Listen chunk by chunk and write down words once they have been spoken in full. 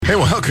Hey,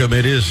 welcome.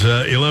 It is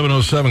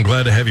 11:07.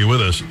 Glad to have you with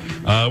us.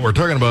 We're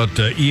talking about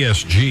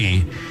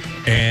ESG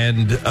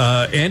and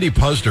Andy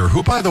Puzder,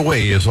 who, by the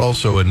way, is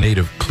also a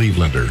native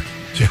Clevelander.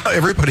 See how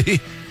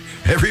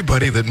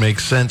everybody that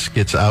makes sense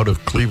gets out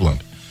of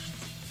Cleveland.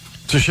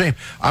 It's a shame.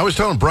 I was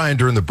telling Brian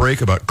during the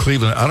break about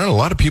Cleveland. I don't know, a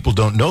lot of people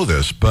don't know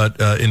this,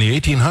 but in the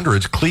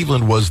 1800s,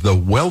 Cleveland was the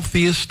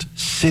wealthiest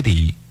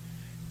city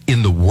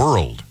in the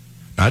world.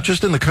 Not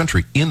just in the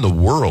country, in the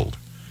world.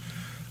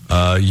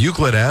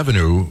 Euclid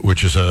Avenue,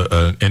 which is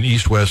an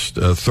east-west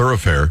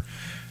thoroughfare,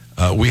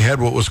 we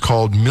had what was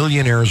called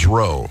Millionaires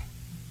Row.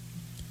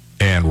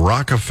 And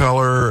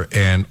Rockefeller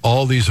and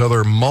all these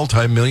other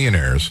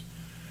multimillionaires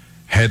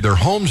had their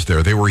homes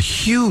there. They were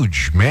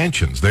huge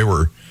mansions. They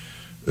were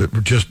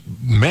just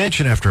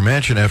mansion after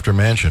mansion after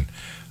mansion.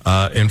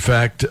 In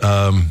fact,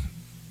 I'm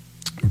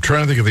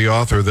trying to think of the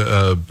author,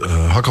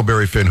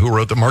 Huckleberry Finn, who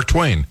wrote that Mark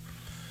Twain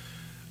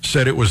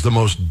said it was the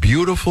most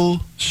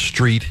beautiful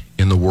street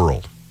in the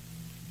world.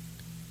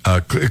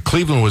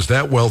 Cleveland was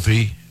that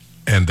wealthy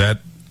and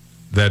that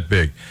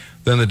big.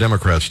 Then the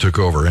Democrats took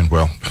over, and,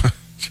 well,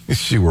 you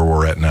see where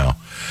we're at now.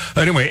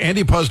 Anyway,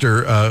 Andy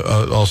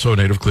Puzder, also a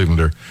native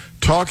Clevelander,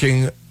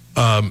 talking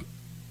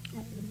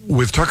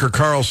with Tucker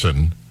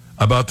Carlson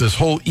about this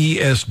whole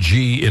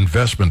ESG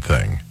investment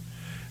thing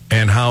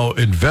and how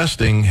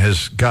investing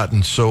has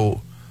gotten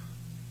so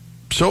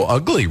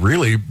ugly,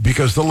 really,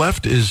 because the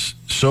left is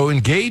so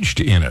engaged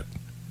in it.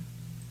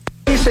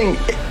 Facing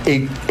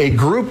a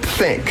group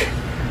think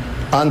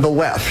on the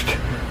left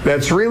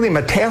that's really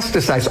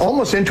metastasized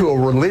almost into a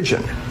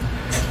religion.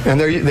 And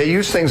they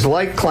use things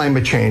like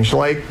climate change,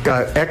 like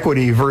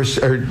equity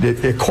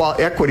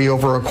equity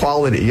over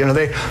equality. You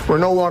know, we're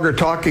no longer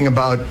talking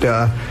about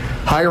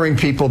hiring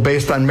people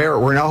based on merit.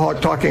 We're now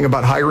talking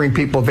about hiring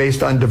people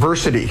based on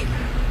diversity.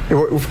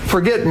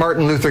 Forget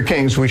Martin Luther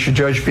King's. We should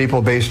judge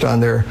people based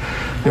on their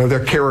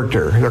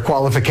character, their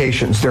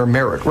qualifications, their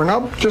merit. We're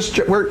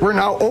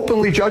now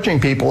openly judging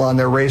people on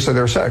their race or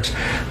their sex.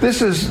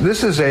 This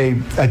is a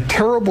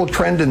terrible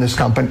trend in this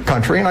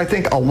country, and I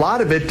think a lot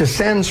of it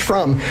descends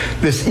from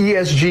this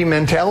ESG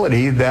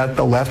mentality that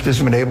the left has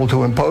been able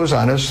to impose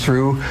on us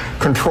through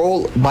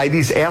control by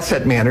these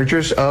asset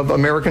managers of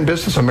American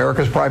business,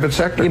 America's private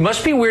sector. It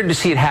must be weird to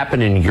see it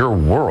happen in your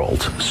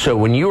world. So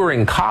when you were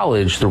in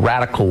college, the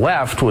radical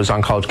left was on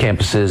college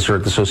campuses or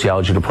at the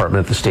sociology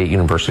department at the state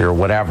university or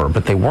whatever,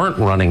 but they weren't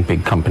running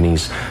big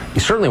companies. You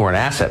certainly weren't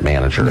asset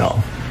managers.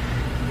 No.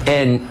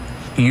 And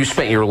you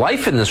spent your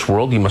life in this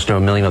world. You must know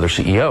a million other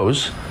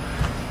CEOs.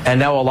 And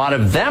now a lot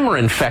of them are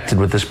infected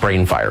with this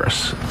brain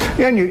virus.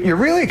 Yeah, and you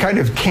really kind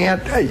of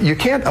can't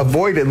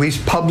avoid at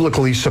least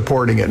publicly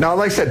supporting it. Now,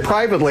 like I said,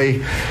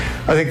 privately,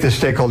 I think the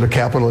stakeholder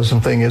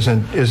capitalism thing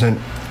isn't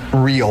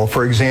real.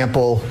 For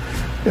example,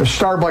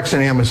 Starbucks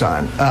and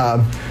Amazon,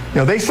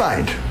 they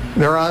signed.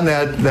 They're on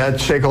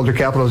that stakeholder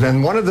capitalism,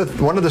 and one of the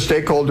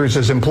stakeholders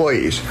is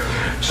employees.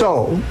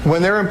 So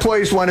when their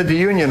employees wanted to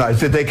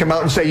unionize, did they come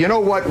out and say, you know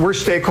what, we're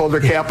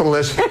stakeholder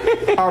capitalists,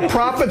 our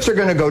profits are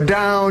going to go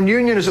down,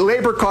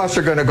 labor costs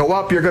are going to go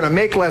up, you're going to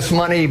make less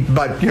money,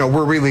 but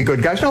we're really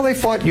good guys? No, they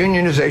fought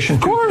unionization.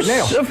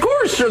 Of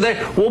course. So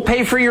we'll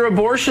pay for your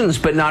abortions,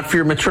 but not for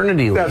your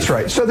maternity leave. That's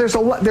right. So there's a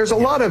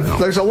lot of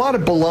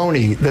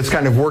baloney that's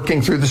kind of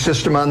working through the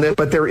system on this,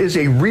 but there is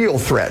a real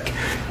threat,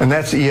 and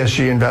that's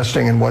ESG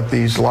investing and what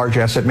these large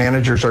asset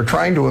managers are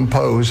trying to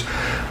impose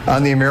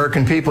on the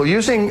American people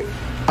using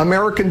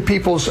American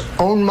people's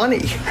own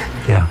money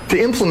to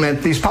implement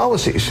these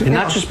policies. And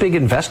not just big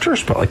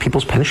investors, but like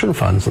people's pension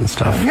funds and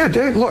stuff. Yeah,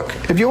 dude, look,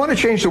 if you want to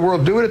change the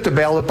world, do it at the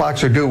ballot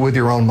box or do it with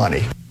your own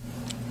money.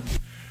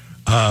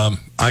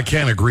 I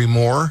can't agree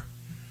more.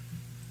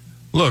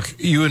 Look,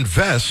 you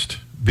invest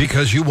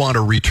because you want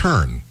a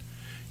return.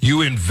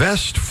 You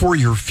invest for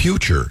your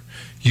future.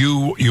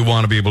 You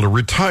want to be able to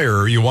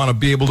retire. You want to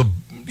be able to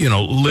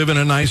live in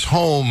a nice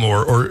home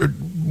or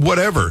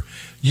whatever.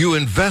 You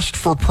invest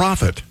for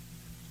profit.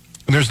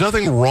 And there's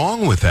nothing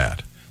wrong with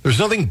that. There's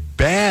nothing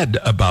bad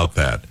about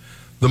that.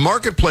 The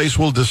marketplace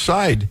will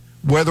decide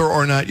whether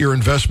or not your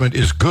investment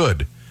is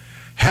good.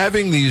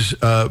 Having these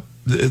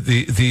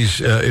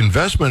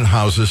investment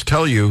houses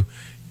tell you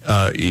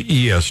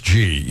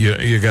ESG,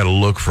 you got to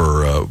look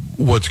for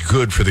what's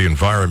good for the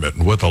environment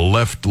and what the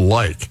left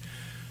like.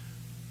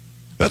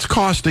 That's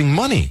costing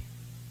money.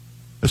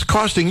 It's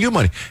costing you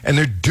money. And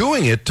they're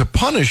doing it to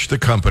punish the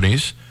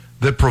companies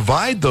that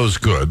provide those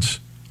goods,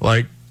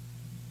 like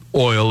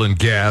oil and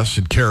gas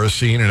and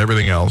kerosene and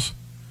everything else.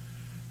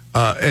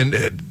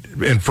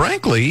 And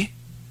frankly,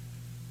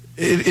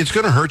 it's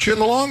going to hurt you in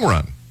the long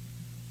run.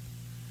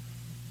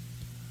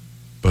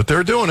 But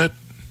they're doing it,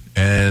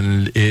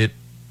 and it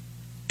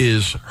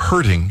is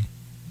hurting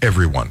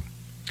everyone.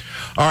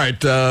 All right,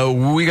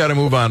 we got to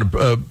move on.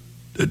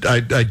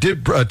 I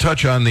did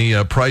touch on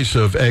the price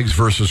of eggs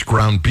versus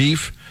ground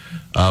beef.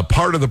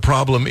 Part of the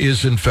problem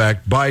is, in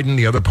fact, Biden.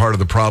 The other part of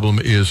the problem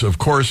is, of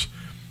course,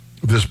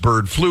 this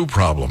bird flu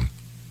problem.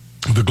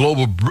 The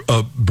global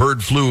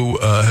bird flu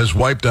has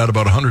wiped out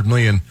about 100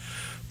 million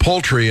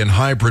poultry, and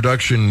high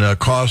production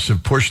costs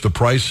have pushed the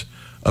price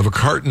of a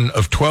carton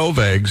of 12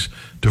 eggs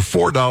to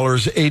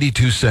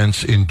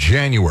 $4.82 in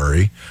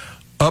January,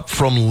 up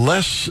from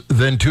less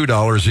than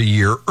 $2 a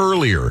year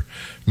earlier.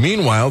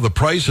 Meanwhile, the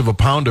price of a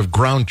pound of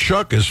ground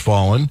chuck has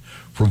fallen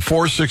from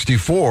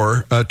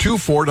 $4.64 to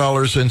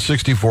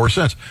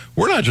 $4.64.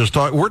 We're not just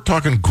talking; we're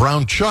talking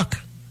ground chuck.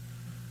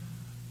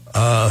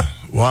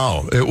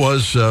 Wow! It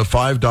was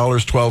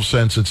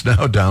 $5.12. It's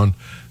now down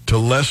to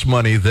less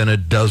money than a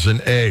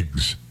dozen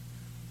eggs.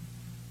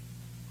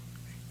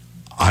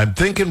 I'm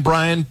thinking,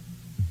 Brian,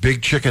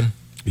 big chicken.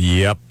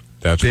 Yep,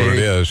 that's what it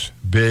is.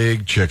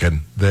 Big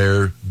chicken.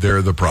 They're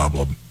the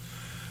problem.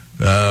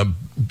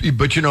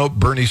 But you know,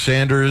 Bernie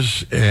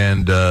Sanders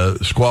and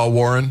Squall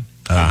Warren,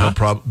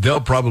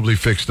 they'll probably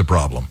fix the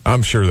problem.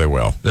 I'm sure they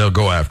will. They'll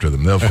go after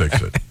them. They'll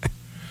fix it.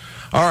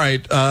 All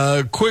right,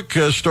 quick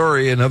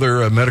story,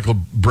 another medical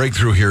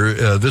breakthrough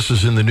here. This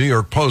is in the New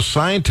York Post.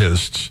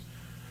 Scientists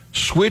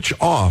switch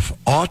off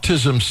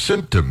autism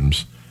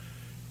symptoms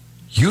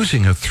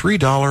using a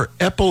 $3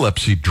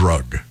 epilepsy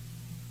drug.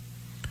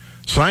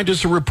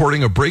 Scientists are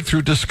reporting a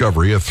breakthrough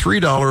discovery. A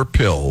 $3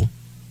 pill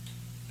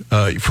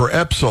for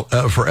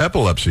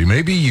epilepsy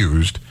may be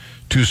used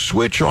to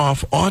switch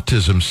off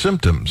autism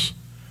symptoms.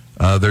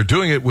 They're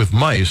doing it with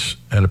mice,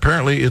 and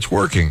apparently it's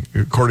working,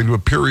 according to a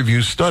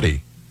peer-reviewed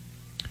study.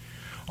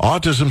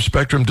 Autism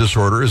spectrum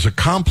disorder is a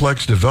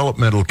complex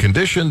developmental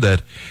condition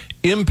that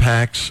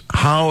impacts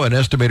how an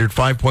estimated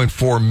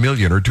 5.4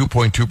 million, or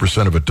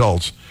 2.2% of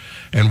adults,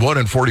 and 1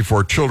 in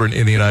 44 children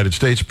in the United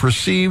States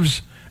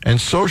perceives and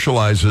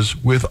socializes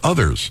with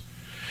others.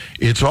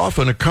 It's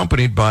often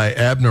accompanied by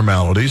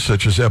abnormalities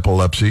such as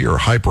epilepsy or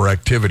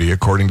hyperactivity,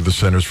 according to the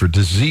Centers for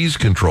Disease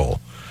Control.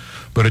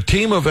 But a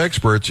team of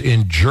experts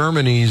in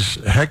Germany's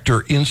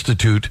Hector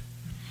Institute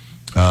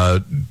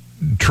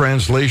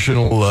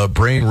Translational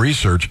Brain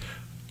Research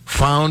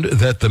found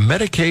that the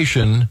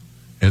medication,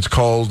 it's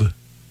called,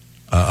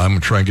 I'm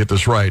going to try and get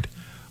this right,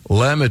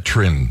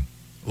 Lamotrigine,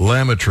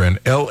 Lamotrigine,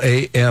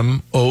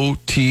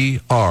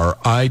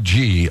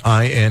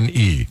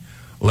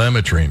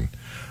 Lamotrigine,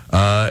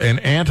 an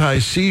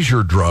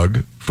anti-seizure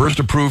drug, first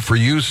approved for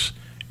use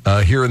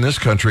here in this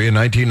country in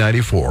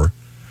 1994,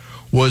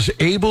 was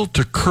able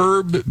to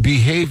curb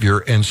behavior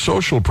and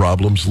social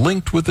problems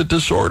linked with the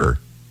disorder.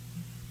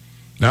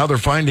 Now their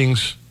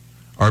findings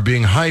are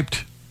being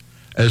hyped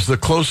as the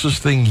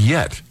closest thing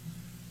yet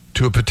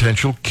to a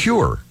potential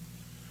cure.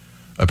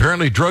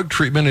 Apparently, drug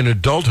treatment in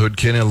adulthood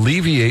can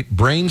alleviate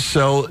brain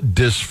cell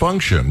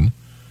dysfunction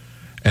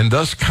and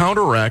thus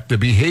counteract the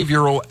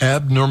behavioral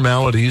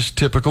abnormalities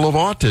typical of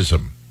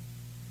autism.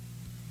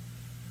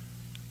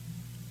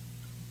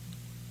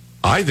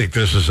 I think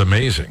this is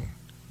amazing.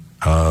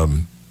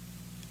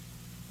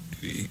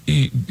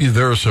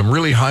 There are some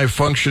really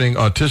high-functioning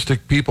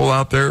autistic people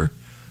out there.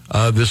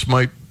 This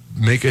might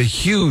make a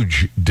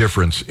huge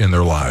difference in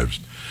their lives.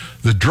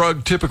 The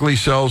drug typically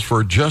sells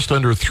for just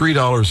under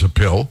 $3 a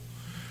pill.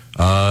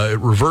 It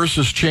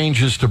reverses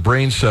changes to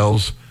brain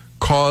cells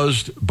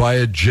caused by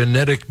a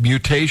genetic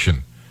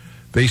mutation.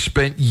 They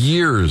spent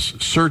years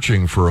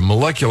searching for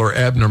molecular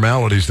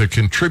abnormalities that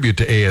contribute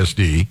to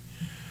ASD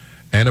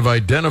and have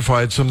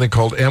identified something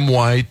called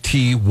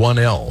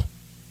MYT1L.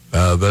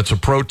 That's a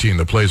protein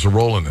that plays a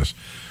role in this.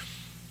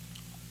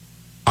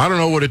 I don't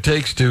know what it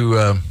takes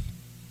to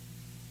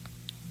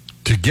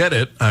get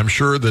it. I'm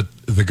sure that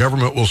the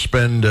government will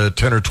spend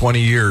 10 or 20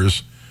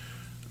 years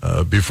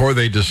before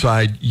they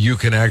decide you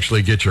can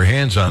actually get your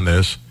hands on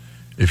this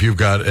if you've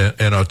got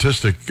an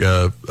autistic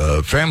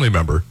family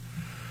member.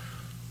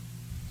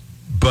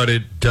 But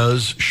it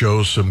does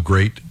show some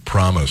great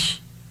promise.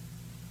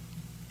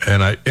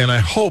 And I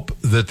hope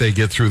that they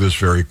get through this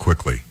very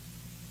quickly.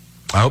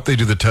 I hope they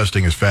do the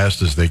testing as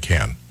fast as they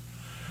can.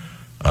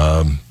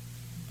 Can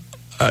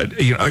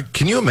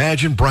you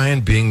imagine,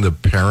 Brian, being the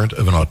parent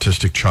of an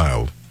autistic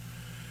child?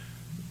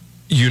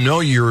 You know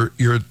your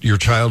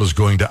child is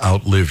going to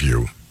outlive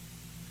you.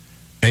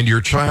 And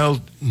your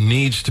child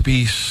needs to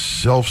be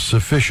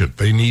self-sufficient.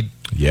 They need...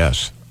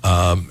 Yes.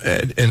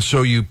 And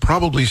so you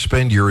probably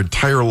spend your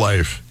entire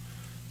life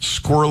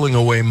squirreling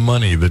away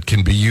money that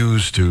can be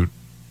used to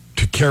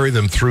carry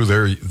them through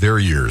their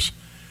years.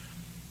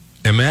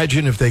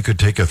 Imagine if they could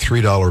take a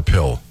 $3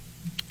 pill.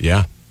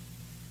 Yeah.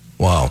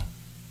 Wow.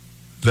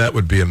 That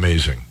would be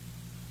amazing.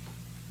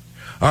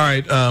 All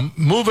right,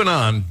 moving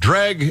on.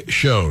 Drag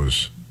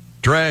shows.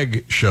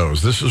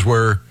 This is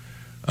where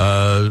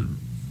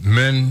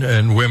men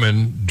and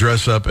women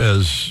dress up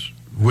as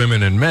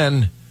women and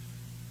men.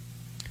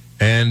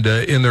 And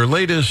in their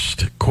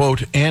latest,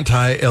 quote,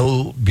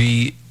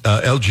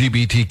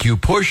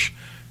 anti-LGBTQ push,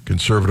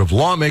 conservative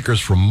lawmakers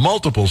from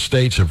multiple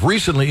states have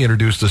recently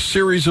introduced a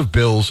series of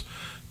bills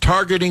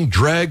targeting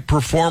drag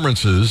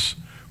performances,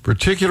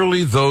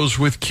 particularly those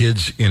with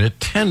kids in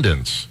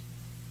attendance.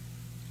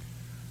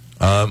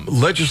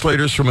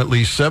 Legislators from at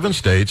least 7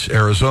 states,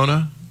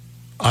 Arizona,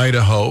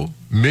 Idaho,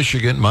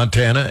 Michigan,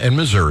 Montana, and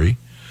Missouri,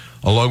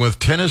 along with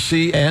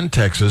Tennessee and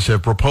Texas,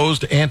 have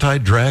proposed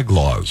anti-drag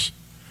laws.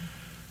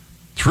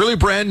 It's really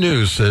brand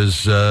new,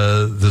 says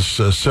this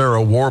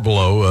Sarah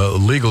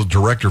Warbelow, legal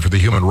director for the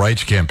Human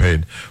Rights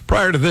Campaign.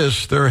 Prior to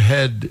this, there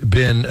had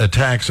been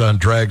attacks on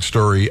Drag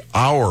Story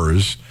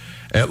Hours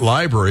at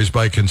libraries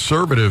by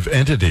conservative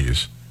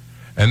entities,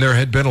 and there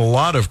had been a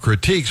lot of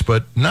critiques,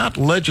 but not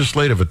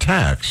legislative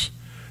attacks.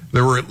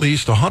 There were at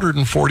least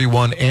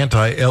 141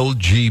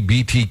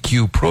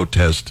 anti-LGBTQ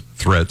protest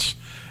threats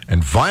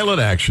and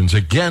violent actions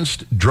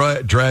against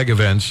drag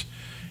events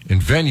in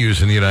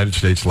venues in the United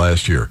States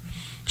last year.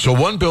 So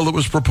one bill that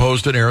was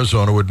proposed in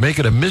Arizona would make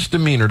it a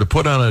misdemeanor to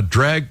put on a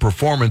drag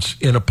performance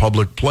in a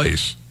public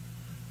place.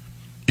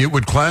 It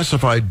would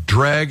classify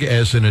drag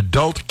as an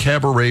adult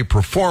cabaret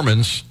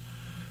performance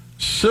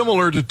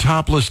similar to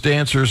topless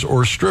dancers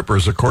or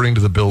strippers, according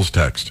to the bill's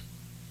text.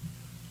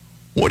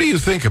 What do you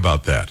think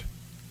about that?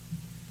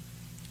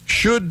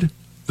 Should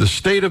the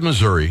state of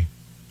Missouri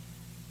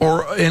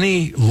or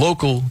any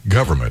local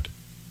government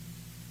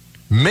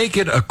make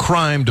it a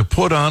crime to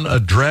put on a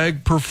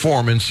drag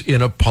performance in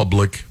a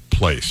public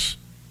place?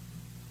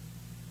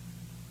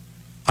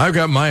 I've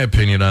got my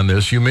opinion on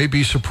this. You may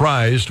be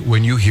surprised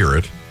when you hear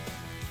it,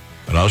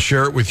 and I'll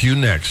share it with you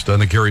next on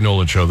the Gary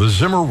Nolan Show, the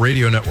Zimmer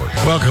Radio Network.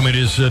 Welcome. It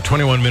is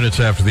 21 minutes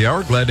after the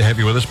hour. Glad to have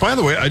you with us. By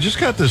the way, I just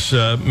got this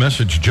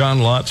message. John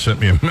Lott sent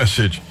me a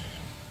message.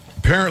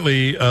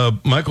 Apparently,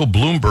 Michael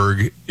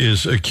Bloomberg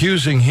is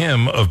accusing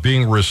him of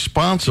being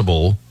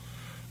responsible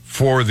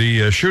for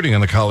the shooting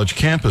on the college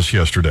campus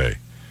yesterday.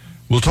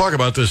 We'll talk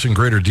about this in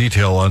greater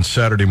detail on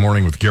Saturday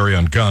morning with Gary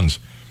on Guns.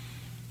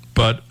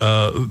 But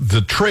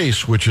the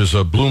Trace, which is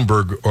a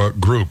Bloomberg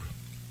group,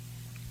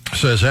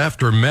 says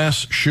after a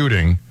mass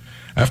shooting,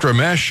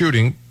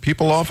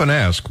 people often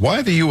ask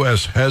why the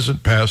U.S.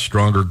 hasn't passed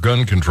stronger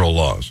gun control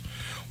laws.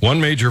 One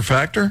major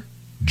factor,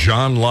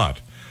 John Lott,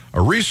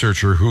 a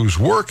researcher whose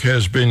work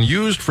has been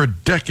used for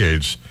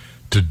decades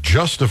to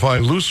justify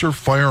looser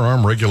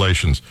firearm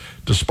regulations,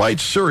 despite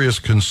serious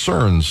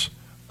concerns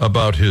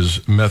about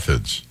his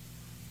methods.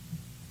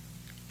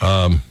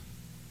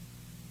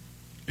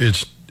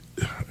 It's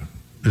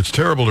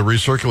terrible to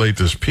recirculate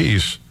this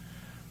piece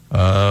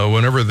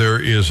whenever there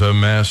is a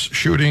mass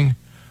shooting,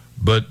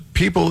 but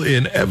people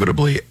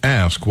inevitably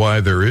ask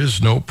why there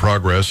is no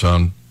progress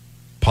on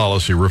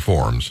policy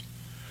reforms.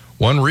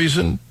 One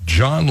reason,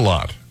 John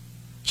Lott.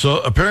 So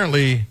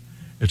apparently,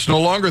 it's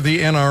no longer the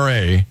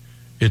NRA.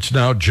 It's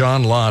now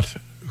John Lott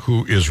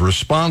who is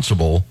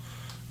responsible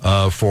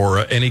for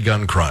any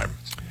gun crime.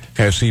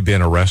 Has he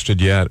been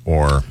arrested yet,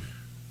 or?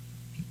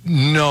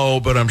 No,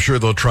 but I'm sure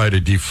they'll try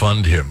to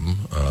defund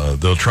him.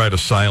 They'll try to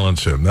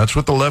silence him. That's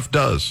what the left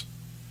does.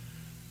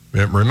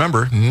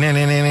 Remember,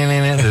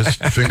 his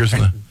fingers in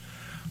the.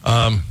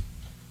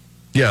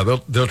 Yeah,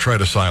 they'll try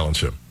to silence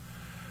him.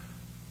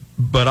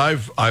 But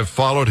I've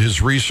followed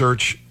his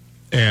research,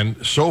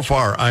 and so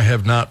far I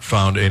have not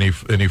found any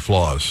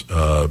flaws.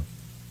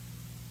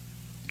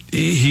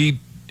 He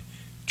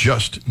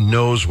just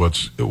knows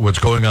what's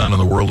going on in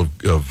the world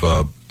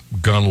of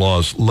gun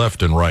laws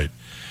left and right.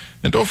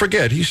 And don't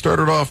forget, he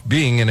started off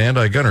being an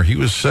anti-gunner. He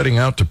was setting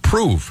out to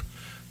prove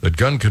that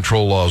gun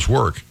control laws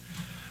work.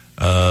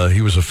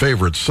 He was a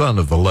favorite son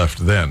of the left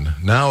then.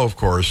 Now, of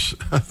course,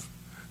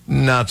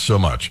 not so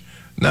much.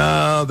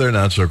 No, they're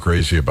not so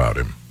crazy about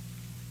him.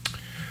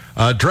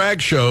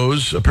 Drag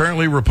shows,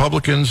 apparently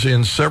Republicans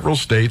in several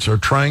states are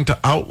trying to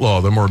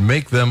outlaw them or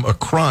make them a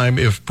crime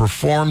if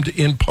performed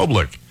in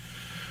public.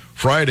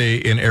 Friday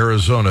in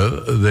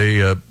Arizona,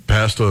 they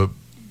passed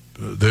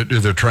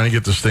they're trying to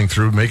get this thing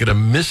through, make it a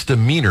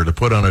misdemeanor to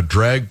put on a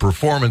drag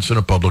performance in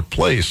a public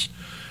place.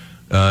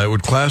 It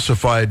would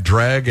classify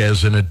drag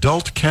as an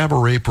adult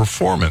cabaret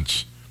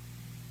performance.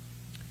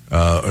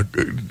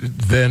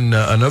 Then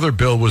another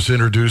bill was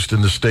introduced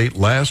in the state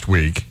last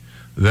week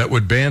that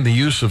would ban the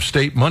use of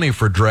state money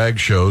for drag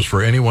shows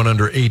for anyone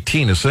under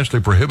 18,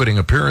 essentially prohibiting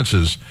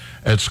appearances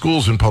at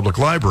schools and public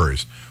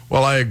libraries.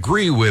 Well, I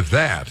agree with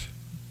that.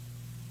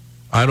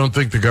 I don't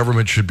think the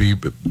government should be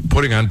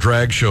putting on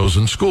drag shows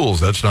in schools.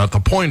 That's not the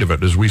point of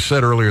it. As we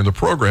said earlier in the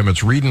program,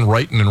 it's reading,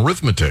 writing, and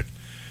arithmetic.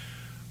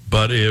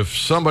 But if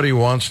somebody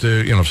wants to,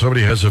 if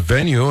somebody has a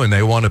venue and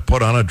they want to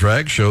put on a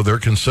drag show, they're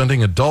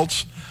consenting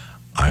adults,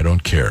 I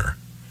don't care.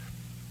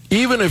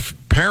 Even if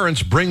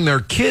parents bring their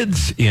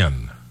kids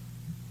in,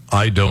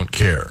 I don't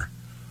care.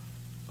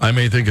 I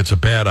may think it's a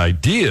bad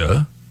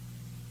idea,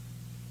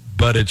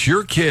 but it's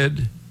your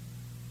kid.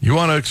 You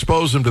want to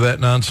expose them to that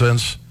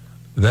nonsense,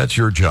 that's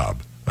your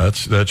job.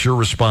 That's your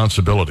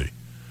responsibility.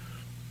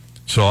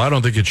 So I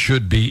don't think it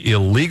should be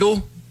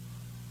illegal.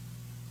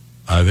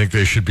 I think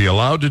they should be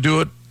allowed to do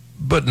it,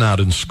 but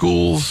not in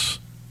schools.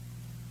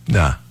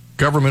 Nah.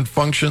 Government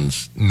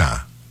functions? Nah.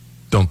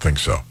 Don't think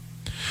so.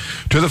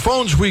 To the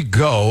phones we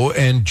go,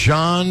 and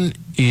John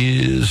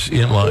is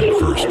in line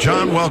first.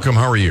 John, welcome.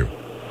 How are you?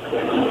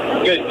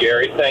 Good,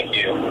 Gary. Thank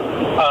you.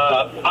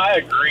 I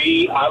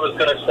agree. I was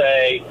going to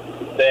say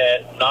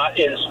that not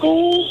in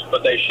schools,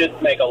 but they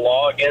should make a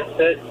law against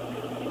it.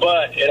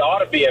 But it ought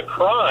to be a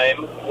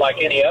crime, like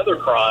any other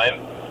crime,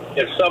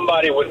 if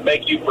somebody would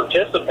make you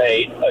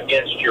participate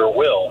against your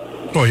will.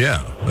 Oh,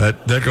 yeah.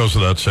 that goes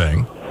without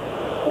saying.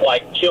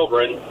 Like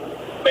children,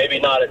 maybe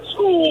not at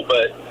school,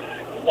 but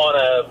on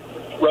a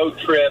road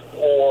trip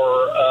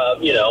or,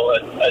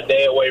 a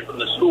day away from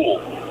the school.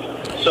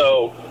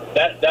 So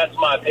that's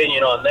my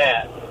opinion on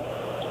that.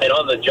 And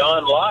on the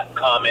John Lott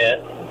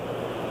comment,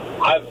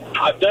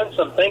 I've done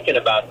some thinking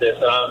about this,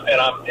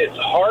 and it's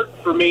hard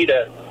for me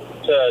to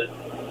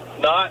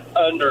not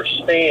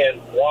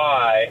understand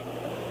why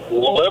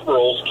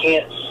liberals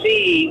can't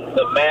see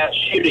the mass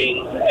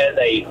shooting as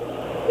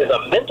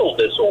a mental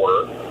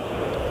disorder,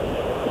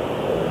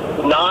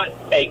 not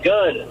a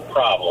gun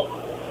problem.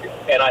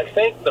 And I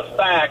think the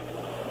fact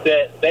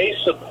that they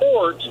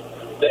support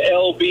the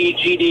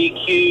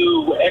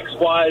LBGDQ,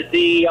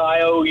 XYZ,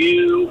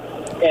 IOU,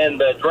 and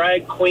the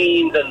drag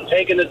queens and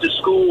taking it to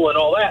school and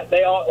all that,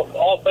 they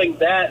all think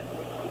that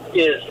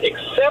is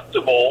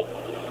acceptable.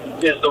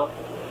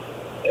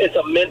 It's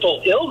a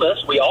mental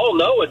illness. We all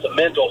know it's a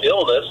mental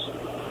illness,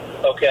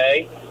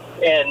 okay?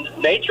 And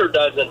nature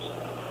doesn't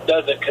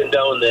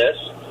condone this,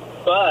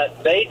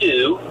 but they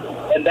do,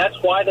 and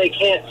that's why they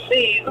can't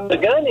see the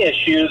gun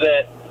issue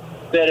that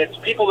it's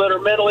people that are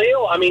mentally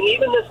ill. I mean,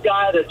 even this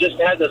guy that just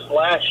had this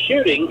last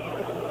shooting,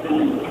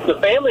 the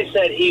family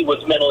said he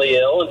was mentally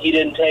ill and he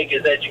didn't take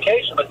his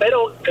education, but they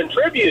don't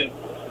contribute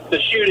the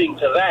shooting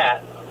to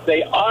that.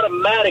 They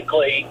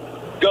automatically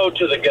go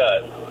to the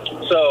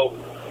gun. So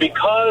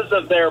because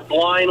of their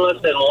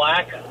blindness and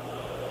lack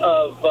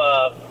of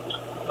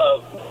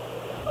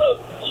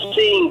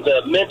seeing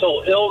the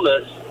mental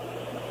illness,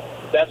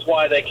 that's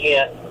why they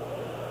can't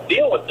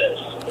deal with this.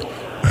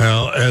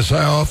 Well, as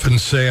I often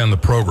say on the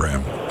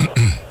program,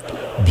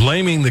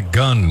 blaming the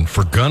gun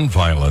for gun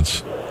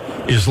violence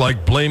is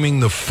like blaming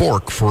the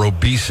fork for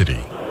obesity.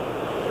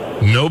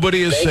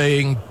 Nobody is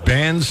saying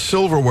ban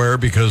silverware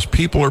because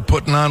people are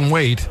putting on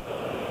weight.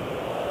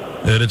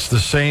 That it's the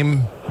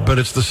same, but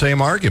it's the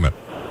same argument.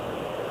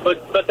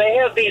 But they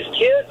have these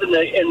kids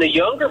and the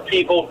younger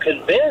people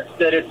convinced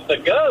that it's the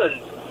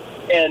guns.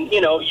 And,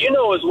 you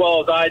know as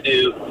well as I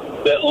do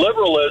that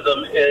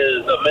liberalism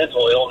is a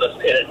mental illness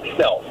in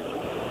itself.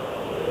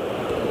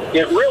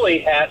 It really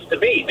has to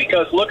be,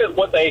 because look at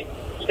what they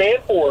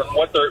stand for and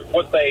what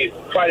they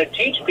try to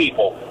teach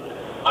people.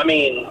 I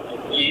mean,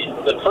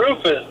 the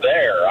proof is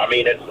there. I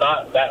mean, it's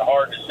not that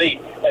hard to see.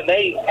 And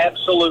they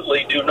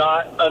absolutely do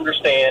not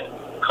understand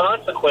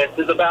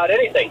consequences about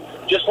anything,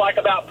 just like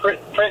about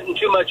printing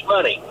too much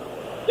money.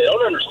 They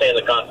don't understand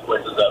the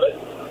consequences of it.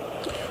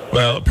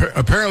 Well,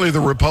 apparently the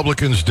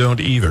Republicans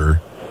don't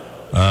either.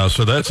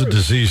 So that's a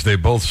disease they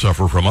both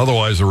suffer from.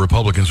 Otherwise, the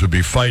Republicans would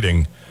be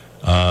fighting.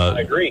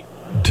 I agree.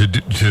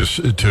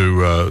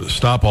 To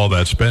stop all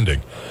that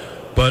spending.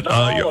 But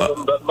not all of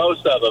them, but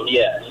most of them,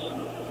 yes.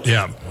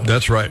 Yeah,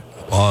 that's right.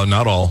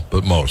 Not all,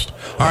 but most.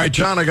 All right,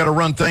 John, I got to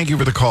run. Thank you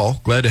for the call.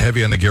 Glad to have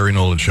you on the Gary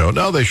Nolan Show.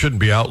 No, they shouldn't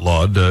be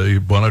outlawed.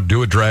 You want to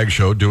do a drag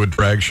show, do a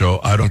drag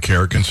show. I don't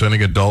care.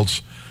 Consenting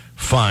adults,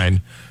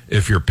 fine.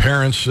 If your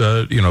parents,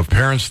 if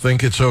parents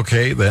think it's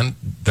okay, then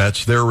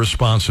that's their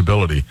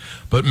responsibility.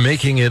 But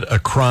making it a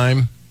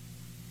crime,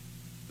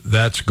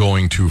 that's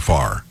going too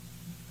far.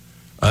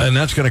 And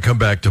that's going to come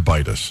back to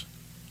bite us.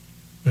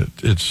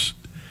 It's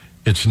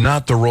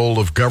not the role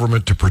of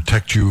government to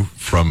protect you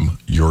from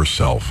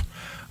yourself.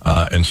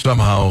 And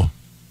somehow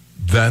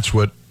that's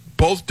what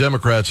both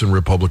Democrats and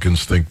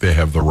Republicans think they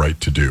have the right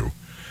to do.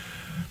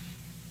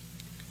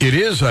 It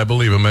is, I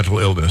believe, a mental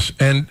illness.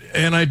 And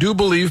I do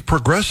believe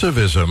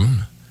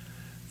progressivism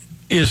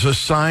is a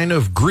sign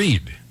of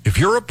greed. If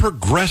you're a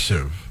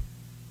progressive,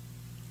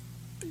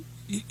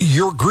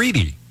 you're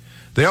greedy.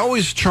 They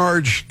always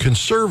charge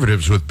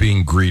conservatives with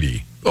being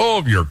greedy.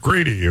 Oh, you're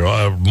greedy. You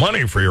have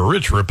money for your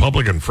rich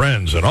Republican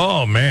friends. And,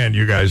 oh, man,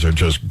 you guys are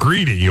just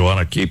greedy. You want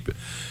to keep it.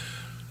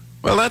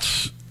 Well,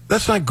 that's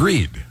not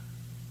greed.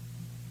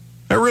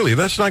 Really,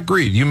 that's not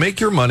greed. You make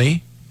your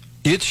money.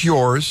 It's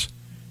yours.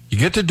 You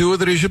get to do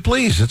with it as you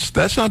please.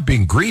 That's not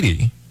being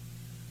greedy.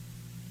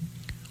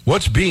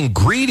 What's being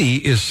greedy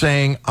is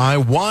saying, I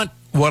want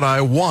what I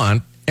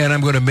want, and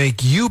I'm going to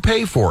make you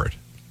pay for it.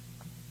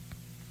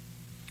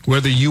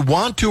 Whether you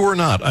want to or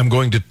not, I'm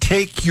going to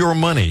take your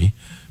money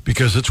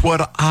because it's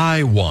what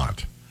I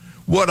want,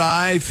 what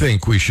I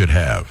think we should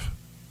have.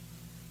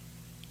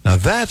 Now,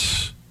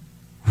 that's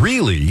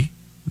really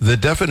the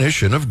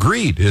definition of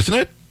greed, isn't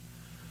it?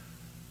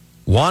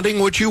 Wanting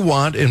what you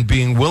want and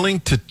being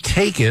willing to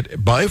take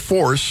it by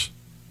force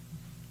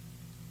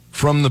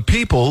from the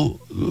people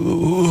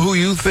who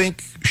you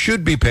think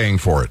should be paying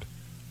for it.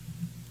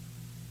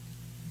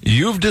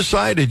 You've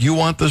decided you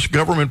want this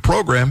government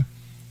program.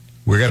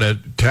 We're going to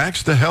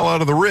tax the hell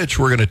out of the rich.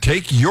 We're going to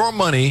take your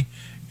money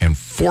and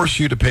force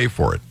you to pay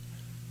for it.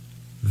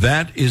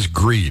 That is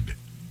greed.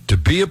 To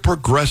be a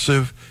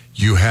progressive,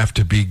 you have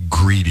to be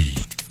greedy.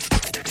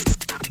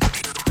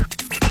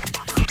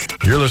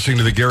 You're listening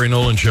to the Gary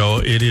Nolan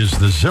Show. It is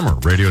the Zimmer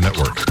Radio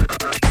Network.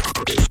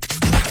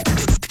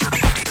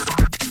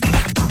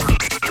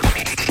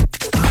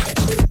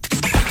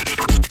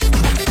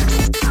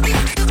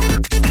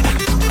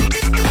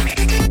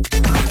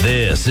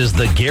 This is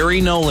the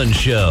Gary Nolan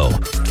Show.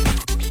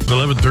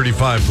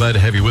 11:35. Glad to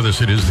have you with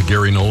us. It is the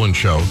Gary Nolan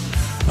Show.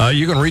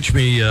 You can reach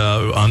me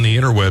on the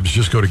interwebs.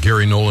 Just go to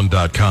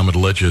GaryNolan.com.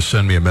 It'll let you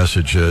send me a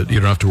message. You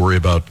don't have to worry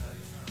about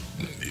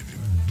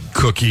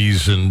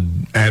cookies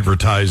and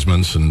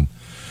advertisements, and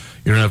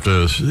you don't have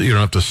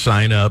to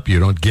sign up. You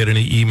don't get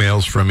any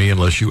emails from me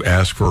unless you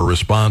ask for a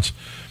response.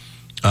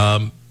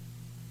 Or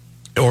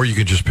you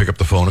can just pick up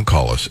the phone and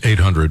call us,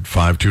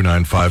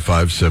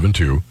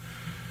 800-529-5572.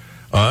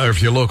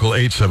 If you're local,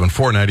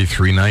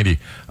 874-9390.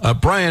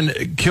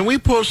 Brian, can we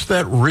post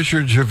that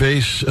Richard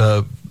Gervais,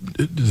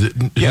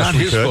 not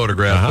his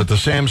photograph, but the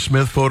Sam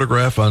Smith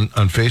photograph on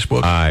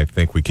Facebook? I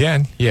think we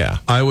can, yeah.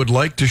 I would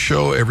like to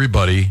show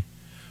everybody.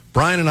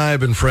 Brian and I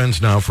have been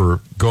friends now for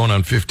going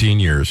on 15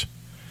 years.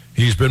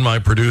 He's been my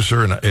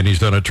producer, and he's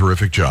done a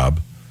terrific job.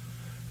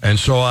 And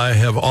so I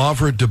have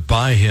offered to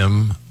buy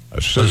him a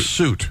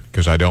suit.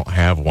 Because I don't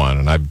have one,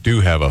 and I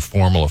do have a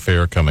formal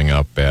affair coming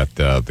up at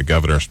the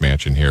governor's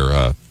mansion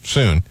here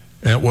soon.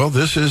 And, well,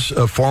 this is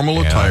a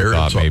formal attire.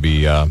 I thought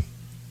maybe...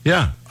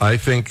 yeah, I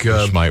think...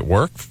 this might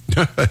work.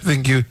 I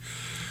think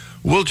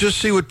we'll just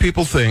see what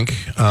people think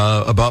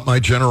about my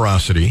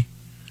generosity.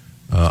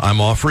 I'm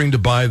offering to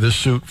buy this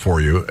suit for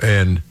you,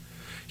 and...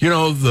 You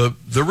know,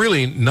 the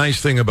really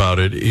nice thing about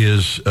it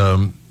is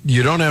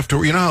you don't have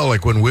to, you know how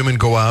like when women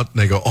go out and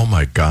they go, oh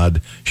my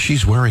God,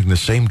 she's wearing the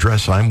same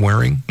dress I'm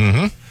wearing?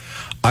 Mm-hmm.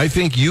 I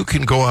think you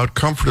can go out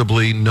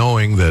comfortably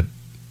knowing that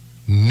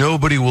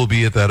nobody will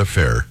be at that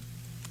affair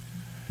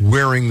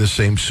wearing the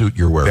same suit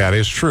you're wearing. That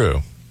is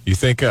true. You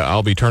think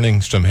I'll be turning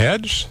some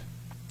heads?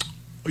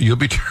 You'll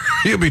be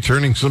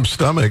turning some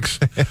stomachs.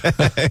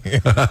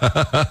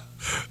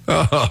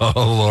 Oh,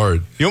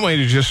 Lord. You want me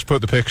to just put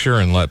the picture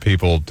and let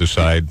people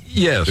decide?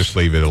 Yes. Just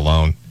leave it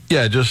alone?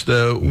 Yeah, just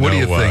what do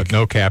you think?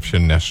 No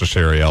caption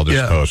necessary. I'll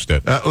just post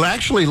it.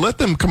 Actually, let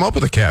them come up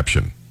with a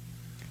caption.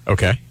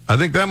 Okay. I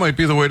think that might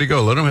be the way to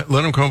go. Let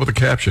them come up with a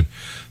caption.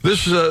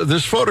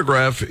 This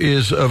photograph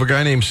is of a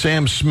guy named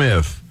Sam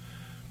Smith.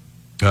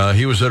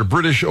 He was at a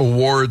British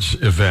Awards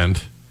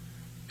event,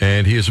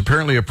 and he is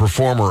apparently a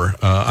performer.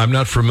 I'm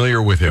not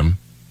familiar with him.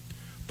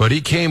 But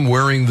he came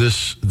wearing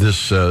this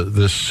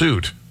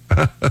suit.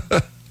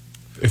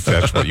 If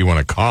that's what you want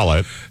to call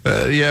it.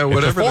 Yeah,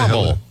 whatever. It's a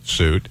formal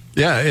suit.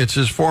 Yeah, it's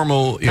his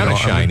formal, kind of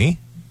shiny.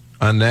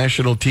 On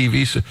national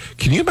TV.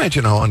 Can you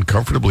imagine how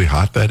uncomfortably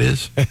hot that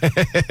is?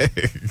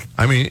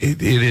 I mean,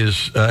 it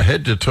is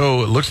head to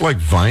toe. It looks like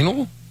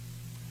vinyl,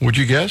 would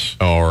you guess?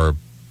 Or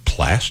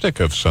plastic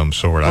of some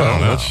sort. I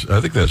don't know.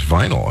 I think that's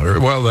vinyl.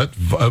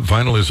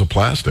 Vinyl is a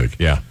plastic.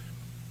 Yeah.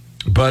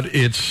 But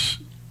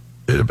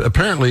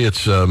apparently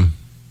it's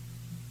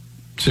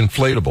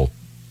inflatable.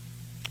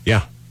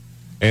 Yeah.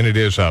 And it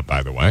is up,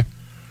 by the way.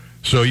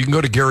 So you can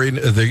go to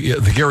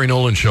the Gary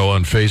Nolan Show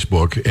on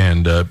Facebook,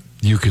 and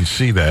you can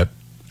see that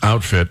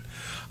outfit.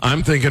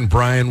 I'm thinking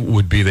Brian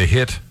would be the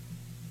hit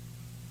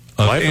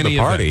of Life of the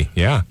party.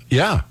 Event.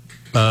 Yeah.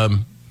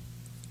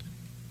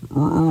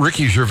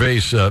 Ricky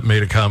Gervais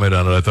made a comment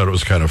on it. I thought it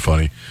was kind of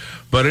funny.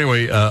 But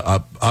anyway,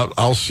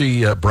 I'll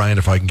see, Brian,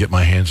 if I can get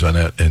my hands on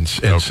that and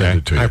send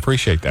it to you. I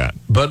appreciate that.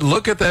 But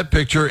look at that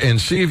picture and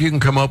see if you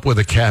can come up with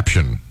a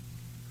caption.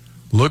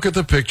 Look at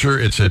the picture.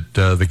 It's at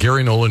the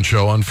Gary Nolan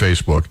Show on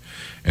Facebook.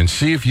 And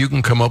see if you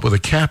can come up with a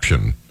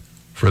caption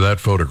for that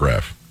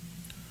photograph.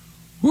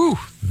 Whew,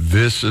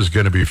 this is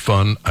going to be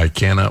fun. I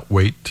cannot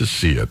wait to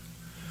see it.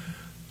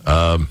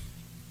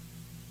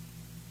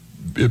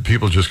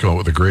 People just come up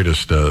with the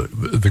greatest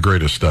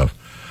stuff.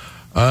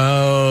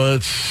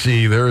 Let's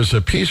see. There is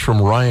a piece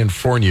from Ryan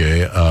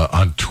Fournier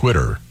on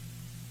Twitter.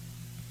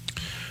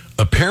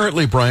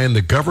 Apparently, Brian,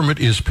 the government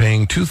is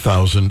paying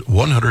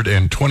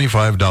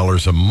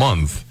 $2,125 a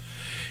month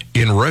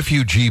in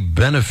refugee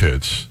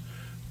benefits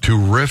to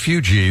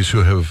refugees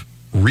who have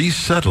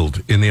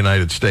resettled in the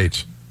United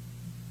States.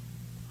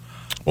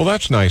 Well,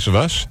 that's nice of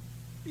us.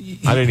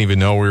 I didn't even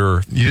know we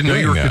were. You didn't know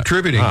you were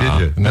contributing, did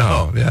you?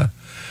 No. Yeah.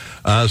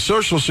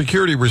 Social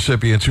Security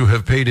recipients who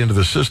have paid into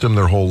the system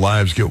their whole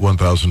lives get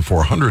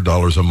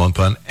 $1,400 a month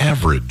on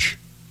average.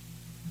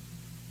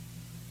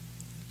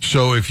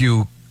 So if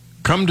you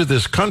come to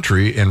this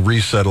country and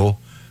resettle,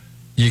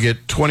 you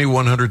get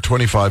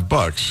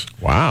 $2,125.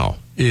 Wow.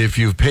 If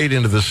you've paid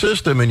into the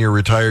system and you're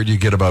retired, you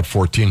get about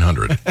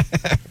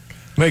 $1,400.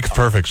 Makes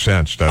perfect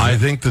sense, doesn't it? I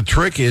think the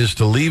trick is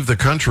to leave the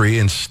country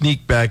and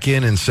sneak back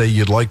in and say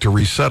you'd like to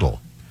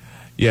resettle.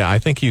 Yeah, I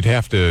think you'd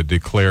have to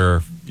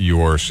declare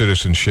your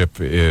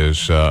citizenship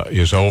is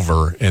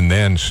over and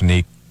then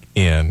sneak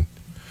in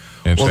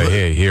and say,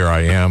 hey, here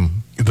I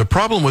am. The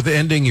problem with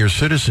ending your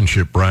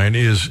citizenship, Brian,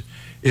 is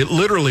it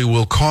literally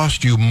will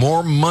cost you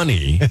more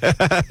money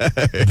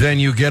than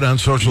you get on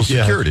Social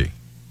Security.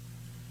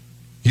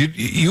 Yeah.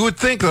 You would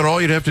think that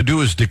all you'd have to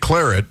do is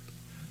declare it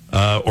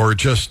or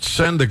just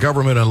send the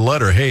government a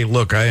letter, hey,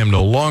 look, I am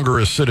no longer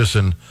a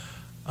citizen.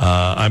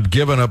 I'm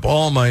giving up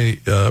all my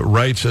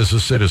rights as a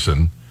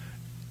citizen.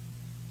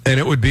 And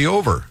it would be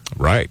over.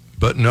 Right.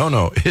 But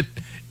no,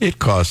 it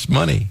costs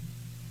money.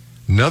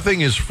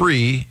 Nothing is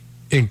free,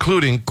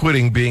 including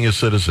quitting being a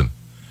citizen.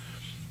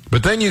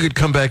 But then you could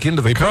come back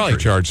into the They country. probably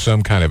charge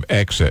some kind of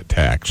exit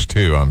tax,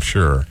 too, I'm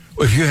sure.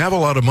 If you have a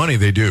lot of money,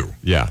 they do.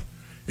 Yeah.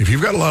 If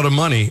you've got a lot of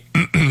money,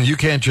 you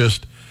can't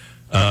just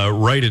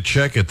write a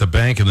check at the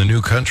bank in the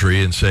new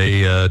country and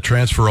say,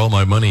 transfer all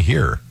my money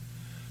here.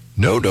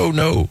 No.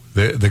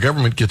 The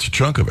government gets a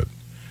chunk of it.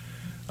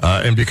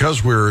 And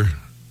because we're,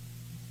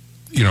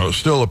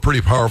 still a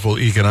pretty powerful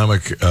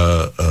economic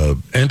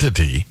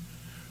entity,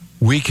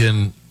 we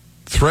can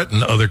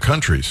threaten other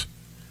countries.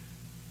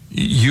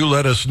 You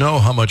let us know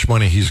how much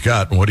money he's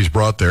got and what he's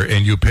brought there,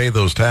 and you pay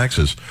those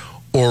taxes,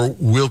 or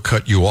we'll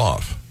cut you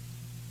off.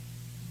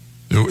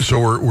 So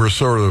we're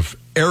sort of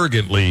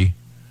arrogantly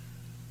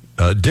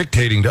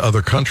dictating to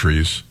other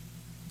countries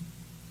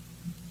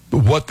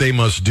what they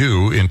must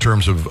do in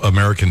terms of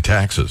American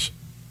taxes.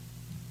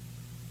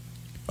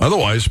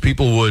 Otherwise,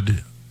 people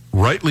would,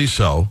 rightly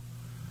so,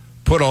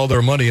 put all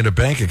their money in a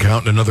bank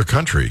account in another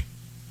country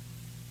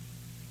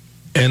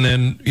and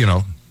then,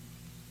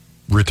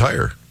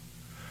 retire.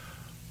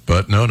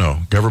 But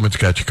no, government's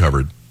got you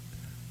covered.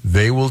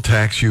 They will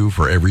tax you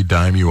for every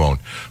dime you own.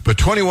 But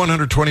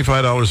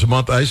 $2,125 a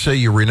month, I say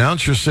you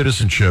renounce your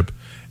citizenship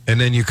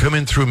and then you come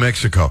in through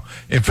Mexico.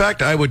 In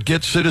fact, I would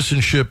get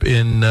citizenship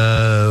in,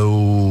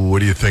 what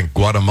do you think,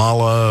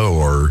 Guatemala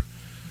or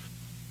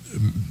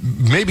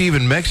maybe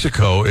even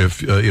Mexico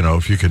if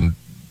you can,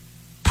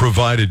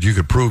 provided you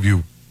could prove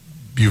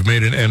you've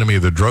made an enemy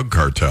of the drug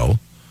cartel.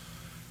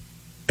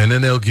 And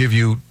then they'll give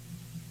you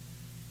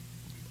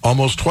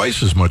almost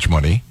twice as much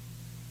money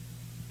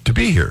to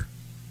be here.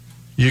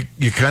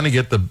 You kind of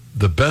get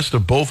the best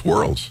of both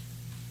worlds.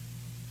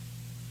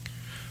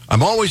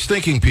 I'm always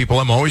thinking, people,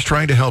 I'm always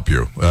trying to help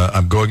you.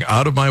 I'm going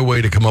out of my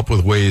way to come up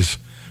with ways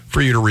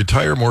for you to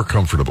retire more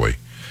comfortably.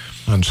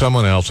 On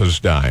someone else's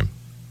dime.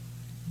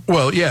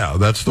 Well, yeah,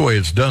 that's the way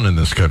it's done in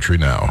this country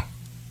now.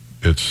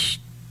 It's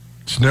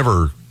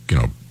never,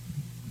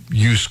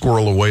 you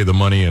squirrel away the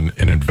money and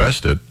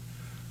invest it.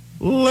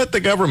 Let the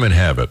government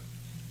have it.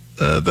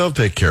 They'll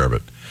take care of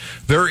it.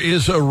 There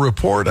is a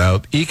report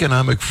out,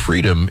 Economic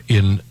Freedom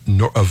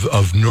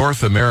of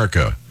North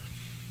America,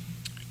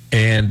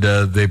 and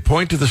they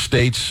point to the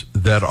states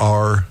that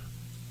are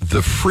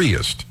the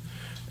freest.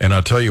 And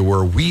I'll tell you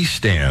where we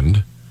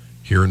stand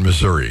here in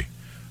Missouri.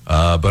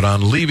 But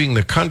on leaving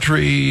the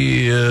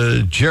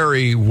country,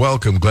 Jerry,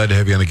 welcome. Glad to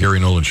have you on the Gary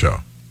Nolan Show.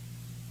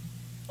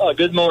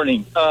 Good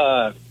morning.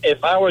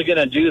 If I were going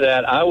to do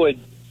that, I would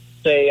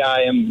say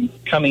I am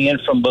coming in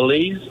from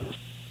Belize,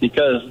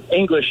 because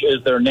English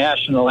is their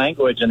national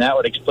language, and that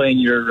would explain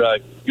your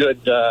good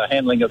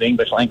handling of the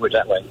English language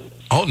that way.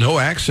 Oh, no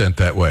accent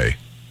that way.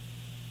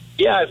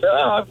 Yeah, I said,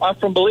 I'm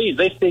from Belize.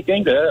 They speak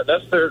English.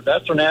 That's their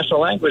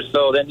national language.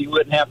 So then you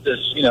wouldn't have to,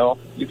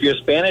 if your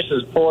Spanish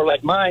is poor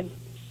like mine,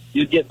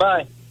 you'd get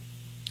by.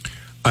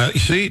 You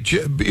see,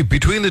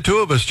 between the two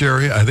of us,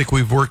 Jerry, I think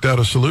we've worked out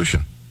a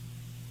solution.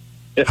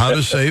 How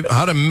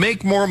to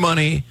make more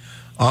money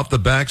off the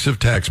backs of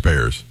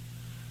taxpayers.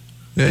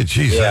 Yeah,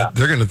 geez,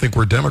 they're going to think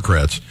we're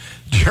Democrats.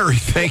 Jerry,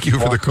 thank you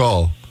for the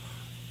call.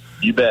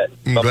 You bet.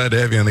 I'm glad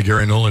to have you on the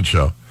Gary Nolan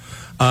Show.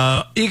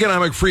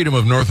 Economic Freedom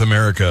of North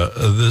America.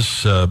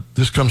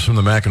 This comes from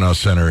the Mackinac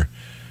Center,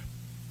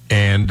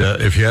 and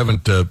if you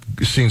haven't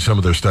seen some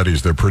of their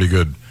studies, they're pretty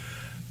good.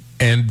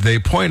 And they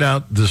point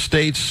out the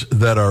states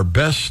that are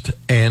best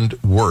and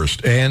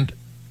worst. And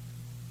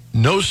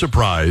no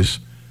surprise,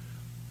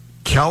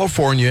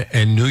 California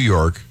and New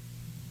York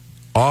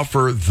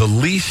offer the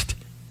least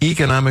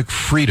economic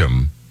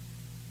freedom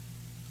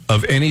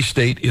of any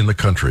state in the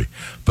country.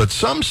 But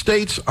some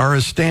states are a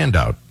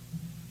standout.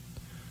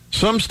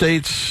 Some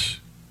states,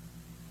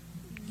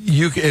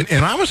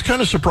 and I was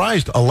kind of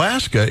surprised.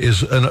 Alaska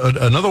is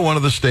another one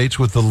of the states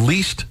with the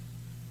least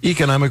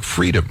economic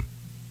freedom.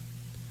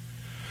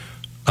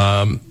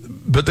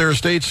 But there are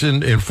states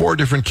in four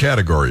different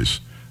categories.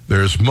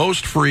 There's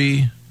most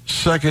free,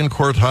 second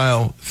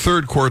quartile,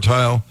 third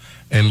quartile,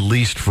 and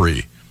least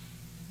free.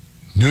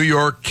 New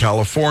York,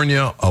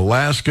 California,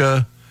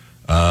 Alaska,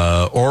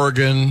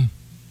 Oregon,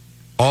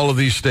 all of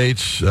these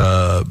states,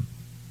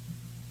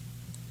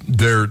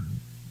 they're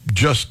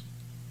just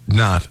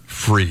not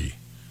free.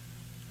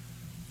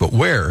 But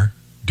where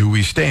do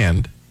we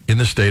stand in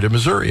the state of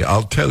Missouri?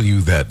 I'll tell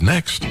you that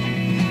next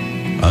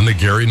on the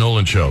Gary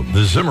Nolan Show,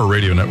 the Zimmer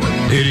Radio Network.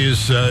 It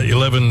is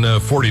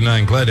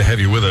 11:49. Glad to have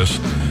you with us.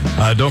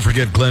 Don't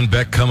forget Glenn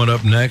Beck coming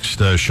up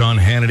next. Sean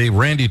Hannity.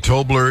 Randy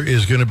Tobler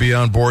is going to be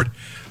on board.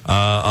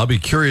 I'll be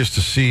curious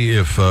to see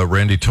if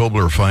Randy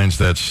Tobler finds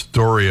that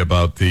story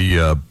about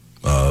the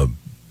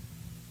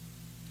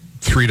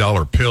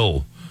 $3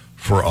 pill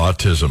for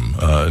autism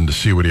and to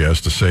see what he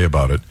has to say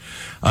about it.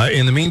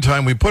 In the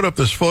meantime, we put up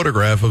this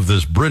photograph of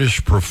this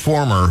British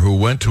performer who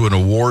went to an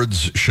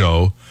awards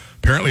show,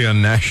 apparently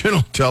on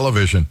national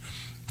television,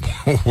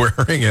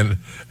 wearing an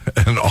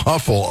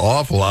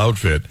awful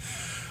outfit.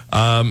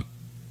 And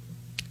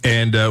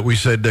we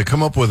said,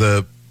 come up with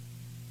a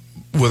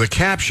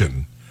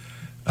caption.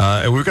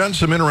 And we've gotten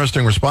some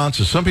interesting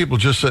responses. Some people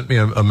just sent me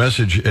a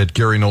message at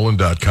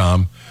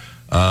GaryNolan.com.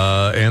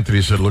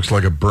 Anthony said, looks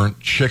like a burnt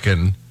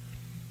chicken.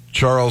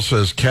 Charles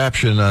says,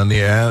 caption on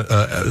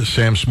the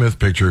Sam Smith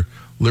picture,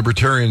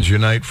 Libertarians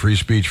Unite, Free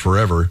Speech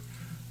Forever.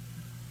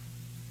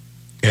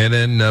 And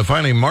then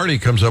finally, Marty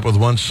comes up with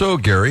one. So,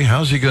 Gary,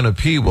 how's he going to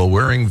pee while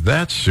wearing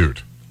that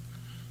suit?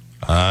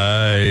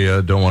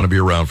 I don't want to be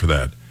around for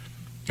that.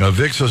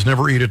 Vic says,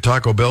 never eat at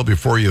Taco Bell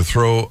before you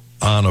throw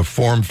on a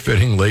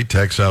form-fitting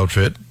latex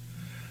outfit.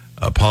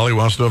 Polly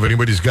wants to know if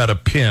anybody's got a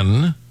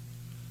pin.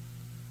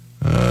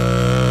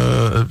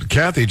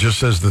 Kathy just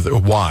says,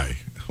 why?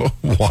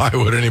 Why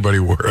would anybody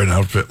wear an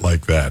outfit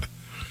like that?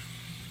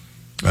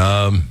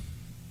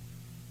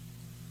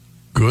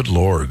 Good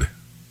Lord.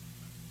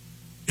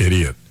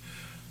 Idiot.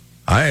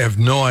 I have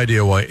no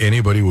idea why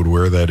anybody would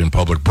wear that in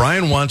public.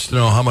 Brian wants to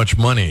know how much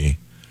money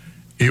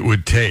it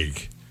would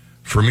take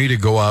for me to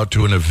go out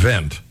to an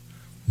event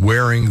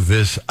wearing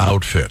this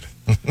outfit.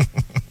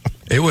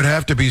 It would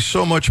have to be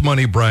so much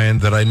money, Brian,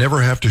 that I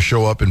never have to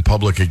show up in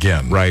public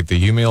again. Right. The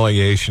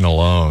humiliation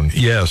alone.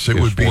 Yes, it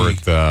would be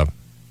worth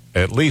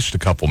at least a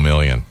couple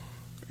million.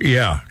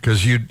 Yeah,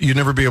 because you'd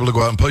never be able to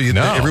go out and play.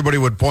 No. Everybody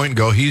would point and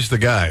go, he's the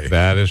guy.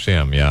 That is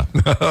him, yeah.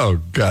 Oh,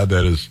 God,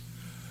 that is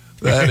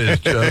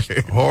just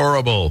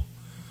horrible.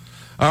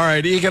 All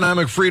right,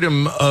 economic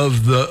freedom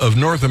of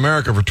North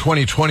America for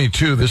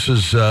 2022. This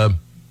is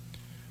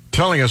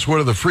telling us what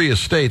are the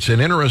freest states.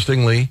 And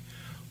interestingly,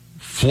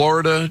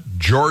 Florida,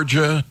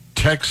 Georgia,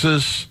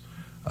 Texas,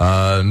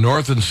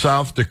 North and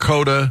South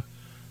Dakota,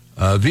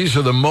 these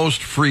are the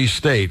most free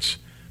states.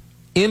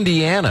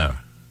 Indiana,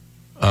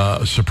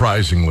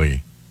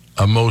 surprisingly,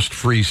 a most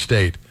free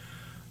state.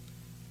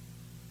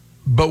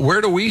 But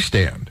where do we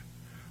stand?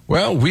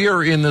 Well, we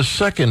are in the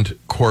second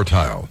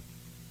quartile.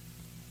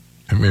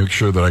 Let me make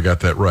sure that I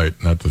got that right,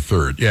 not the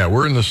third. Yeah,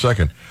 we're in the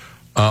second.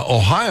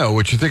 Ohio,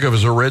 which you think of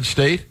as a red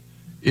state,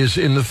 is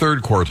in the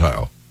third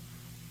quartile.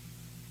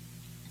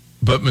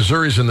 But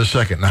Missouri's in the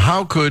second. Now,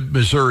 how could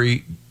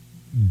Missouri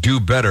do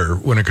better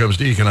when it comes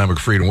to economic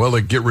freedom? Well,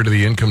 they get rid of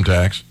the income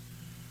tax.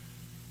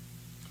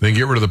 They can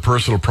get rid of the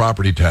personal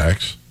property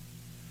tax.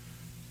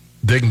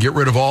 They can get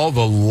rid of all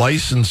the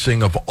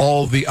licensing of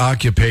all the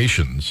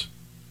occupations.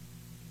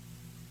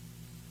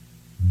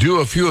 Do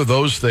a few of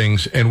those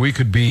things, and we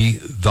could be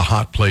the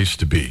hot place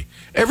to be.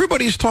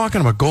 Everybody's talking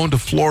about going to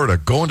Florida,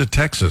 going to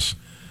Texas.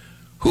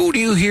 Who do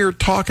you hear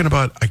talking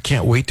about, I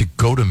can't wait to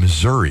go to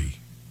Missouri?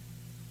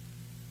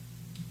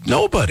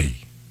 Nobody.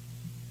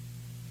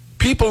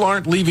 People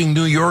aren't leaving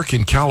New York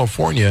and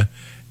California,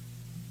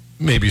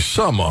 maybe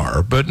some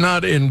are, but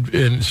not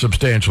in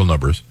substantial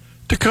numbers,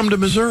 to come to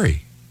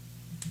Missouri.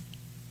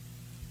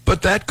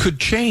 But that could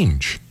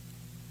change.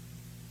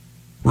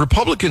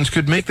 Republicans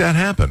could make that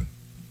happen.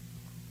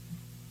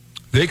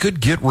 They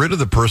could get rid of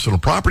the personal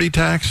property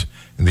tax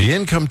and the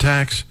income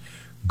tax,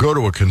 go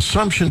to a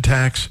consumption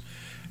tax,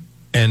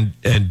 and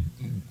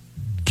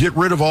get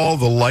rid of all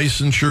the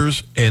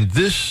licensures, and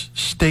this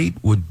state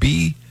we'd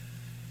be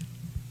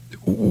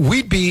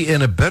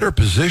in a better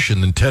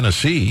position than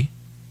Tennessee.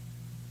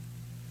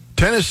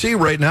 Tennessee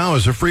right now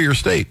is a freer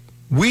state.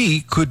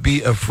 We could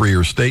be a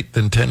freer state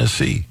than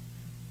Tennessee.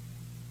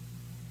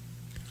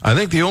 I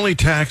think the only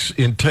tax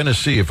in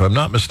Tennessee, if I'm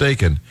not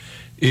mistaken,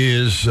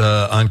 is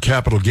on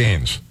capital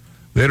gains.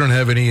 They don't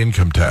have any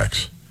income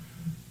tax.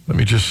 Let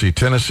me just see.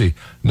 Tennessee.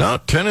 No,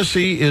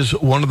 Tennessee is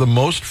one of the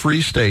most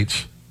free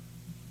states.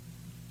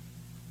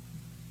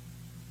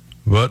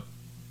 But,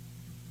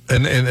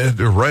 and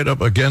they're right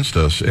up against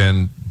us,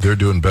 and they're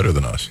doing better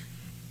than us.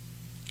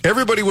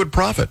 Everybody would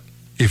profit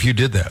if you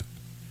did that.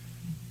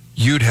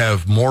 You'd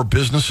have more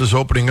businesses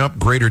opening up,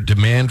 greater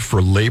demand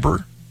for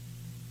labor.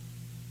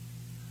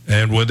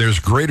 And when there's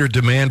greater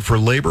demand for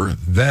labor,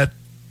 that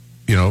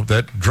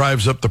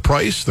drives up the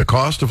price, the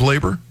cost of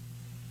labor.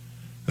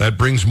 That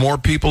brings more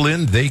people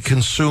in. They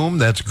consume.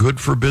 That's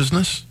good for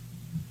business.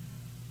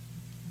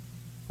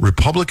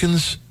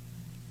 Republicans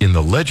in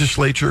the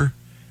legislature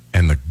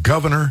and the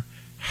governor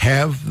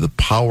have the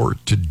power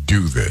to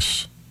do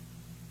this.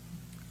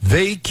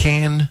 They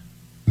can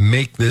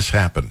make this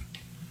happen.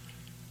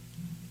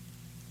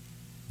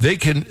 They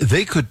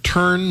could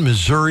turn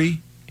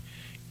Missouri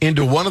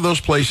into one of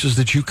those places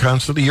that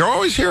you're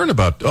always hearing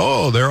about.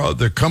 Oh,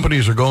 their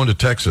companies are going to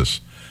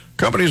Texas.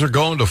 Companies are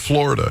going to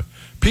Florida.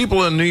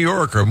 People in New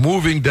York are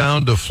moving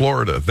down to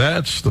Florida.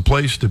 That's the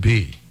place to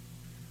be.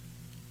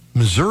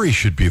 Missouri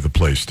should be the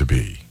place to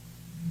be.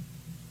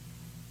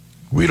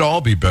 We'd all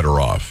be better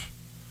off.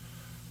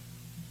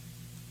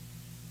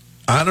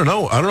 I don't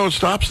know what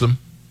stops them.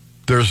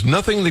 There's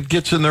nothing that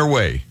gets in their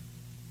way.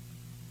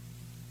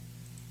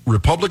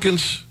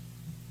 Republicans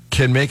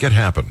can make it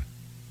happen.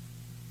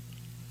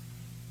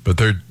 But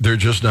they're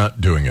just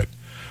not doing it.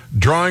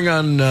 Drawing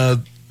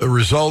on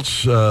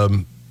results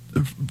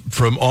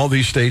from all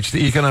these states,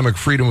 the economic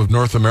freedom of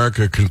North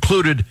America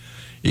concluded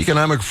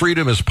economic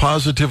freedom is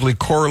positively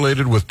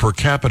correlated with per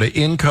capita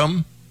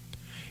income,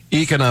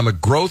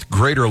 economic growth,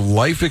 greater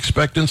life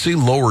expectancy,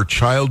 lower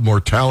child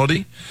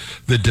mortality,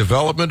 the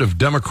development of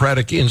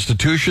democratic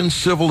institutions,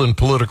 civil and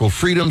political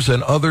freedoms,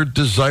 and other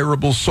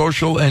desirable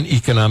social and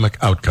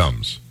economic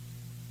outcomes.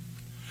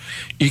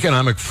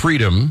 Economic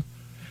freedom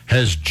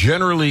has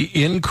generally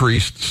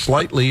increased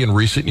slightly in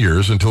recent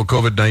years until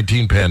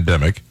COVID-19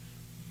 pandemic,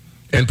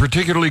 and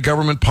particularly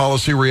government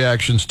policy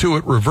reactions to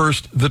it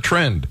reversed the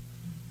trend.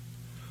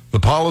 The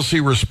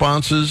policy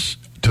responses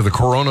to the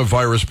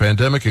coronavirus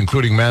pandemic,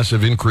 including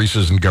massive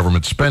increases in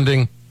government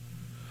spending,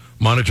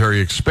 monetary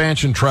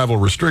expansion, travel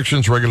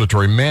restrictions,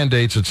 regulatory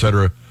mandates,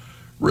 etc.,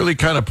 really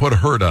kind of put a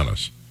hurt on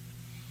us.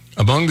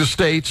 Among the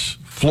states,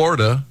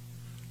 Florida,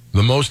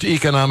 the most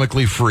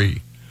economically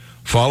free,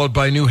 followed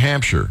by New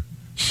Hampshire,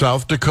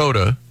 South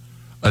Dakota,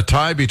 a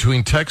tie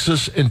between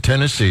Texas and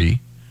Tennessee.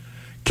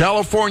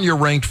 California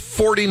ranked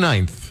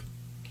 49th,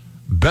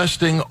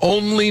 besting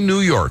only New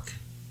York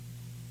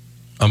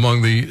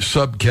among the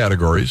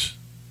subcategories.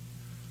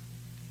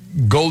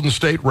 Golden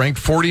State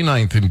ranked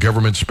 49th in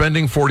government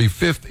spending,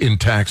 45th in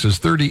taxes,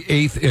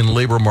 38th in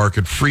labor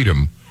market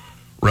freedom.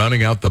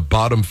 Rounding out the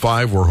bottom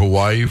 5 were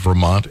Hawaii,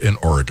 Vermont, and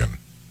Oregon.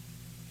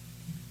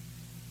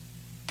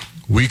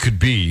 We could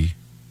be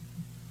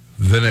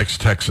the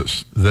next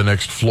Texas, the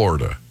next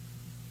Florida,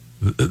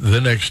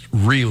 the next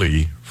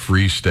really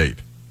free state.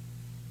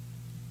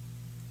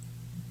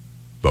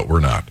 But we're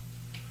not.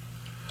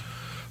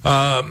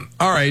 All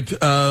right,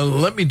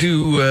 let me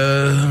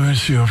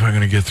see if I'm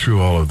going to get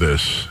through all of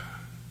this.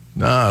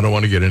 No, I don't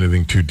want to get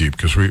anything too deep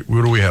because what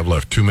do we have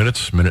left? 2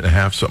 minutes, minute and a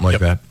half, something like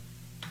that.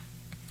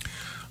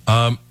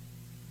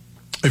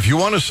 If you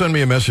want to send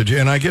me a message,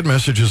 and I get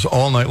messages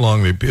all night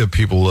long,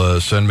 people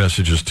send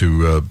messages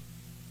to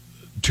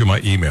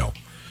my email,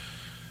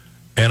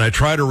 and I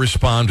try to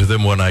respond to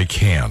them when I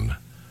can.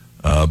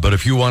 But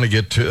if you want to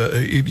get to,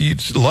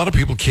 a lot of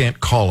people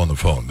can't call on the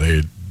phone.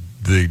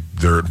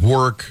 They're at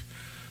work,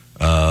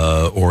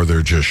 or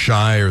they're just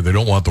shy, or they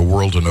don't want the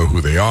world to know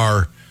who they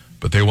are,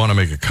 but they want to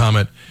make a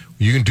comment.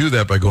 You can do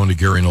that by going to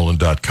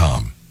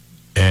GaryNolan.com,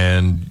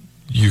 and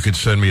you can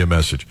send me a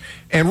message.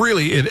 And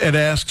really, it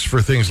asks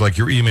for things like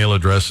your email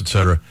address,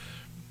 etc.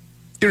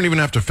 You don't even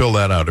have to fill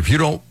that out. If you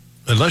don't,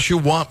 unless you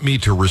want me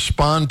to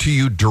respond to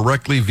you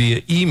directly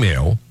via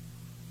email,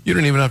 you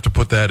don't even have to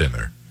put that in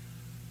there.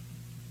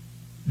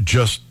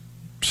 Just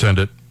send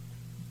it,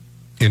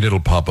 and it'll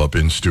pop up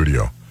in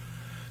studio.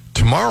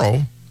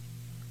 Tomorrow,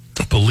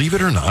 believe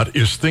it or not,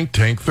 is Think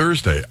Tank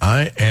Thursday.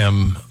 I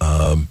am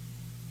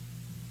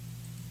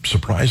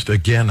surprised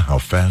again how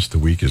fast the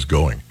week is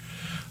going.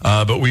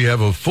 But we have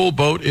a full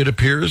boat, it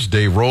appears.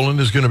 Dave Rowland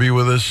is going to be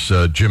with us.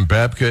 Jim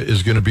Babka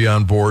is going to be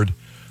on board.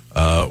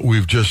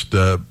 We've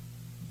got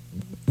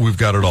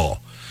it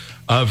all.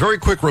 Very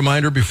quick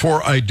reminder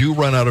before I do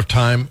run out of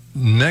time.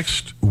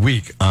 Next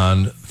week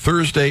on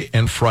Thursday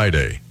and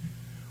Friday,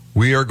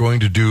 we are going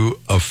to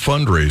do a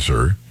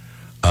fundraiser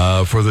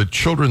for the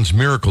Children's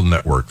Miracle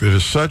Network. That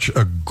is such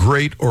a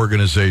great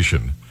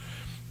organization.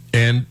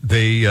 And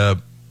they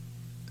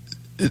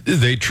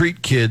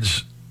treat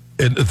kids,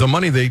 and the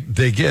money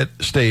they get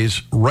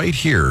stays right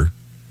here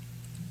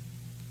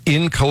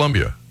in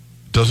Columbia.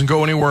 Doesn't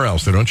go anywhere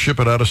else. They don't ship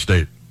it out of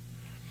state.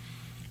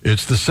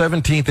 It's the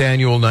 17th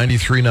annual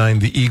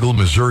 93.9 The Eagle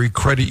Missouri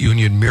Credit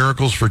Union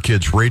Miracles for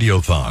Kids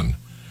Radiothon.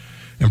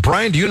 And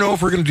Brian, do you know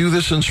if we're going to do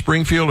this in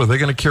Springfield? Are they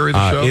going to carry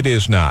the show? It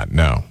is not,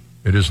 no.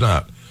 It is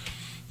not.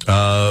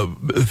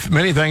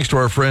 Many thanks to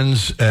our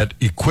friends at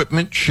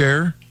Equipment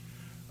Share.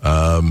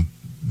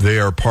 They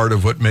are part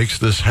of what makes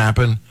this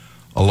happen,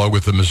 along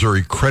with the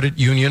Missouri Credit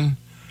Union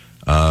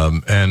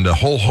and a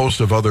whole host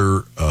of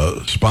other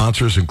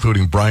sponsors,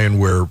 including Brian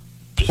Ware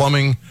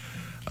Plumbing,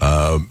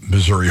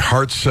 Missouri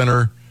Heart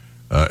Center,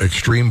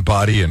 Extreme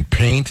Body and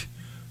Paint.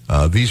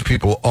 These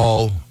people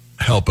all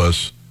help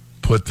us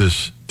put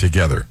this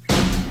together.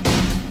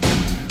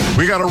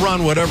 We got to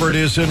run whatever it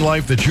is in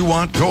life that you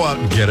want. Go out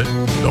and get it.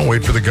 Don't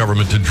wait for the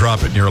government to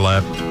drop it in your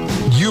lap.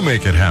 You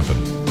make it happen.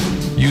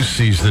 You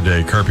seize the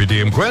day. Carpe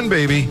diem. Gwen,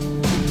 baby.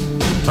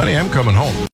 Honey, I'm coming home.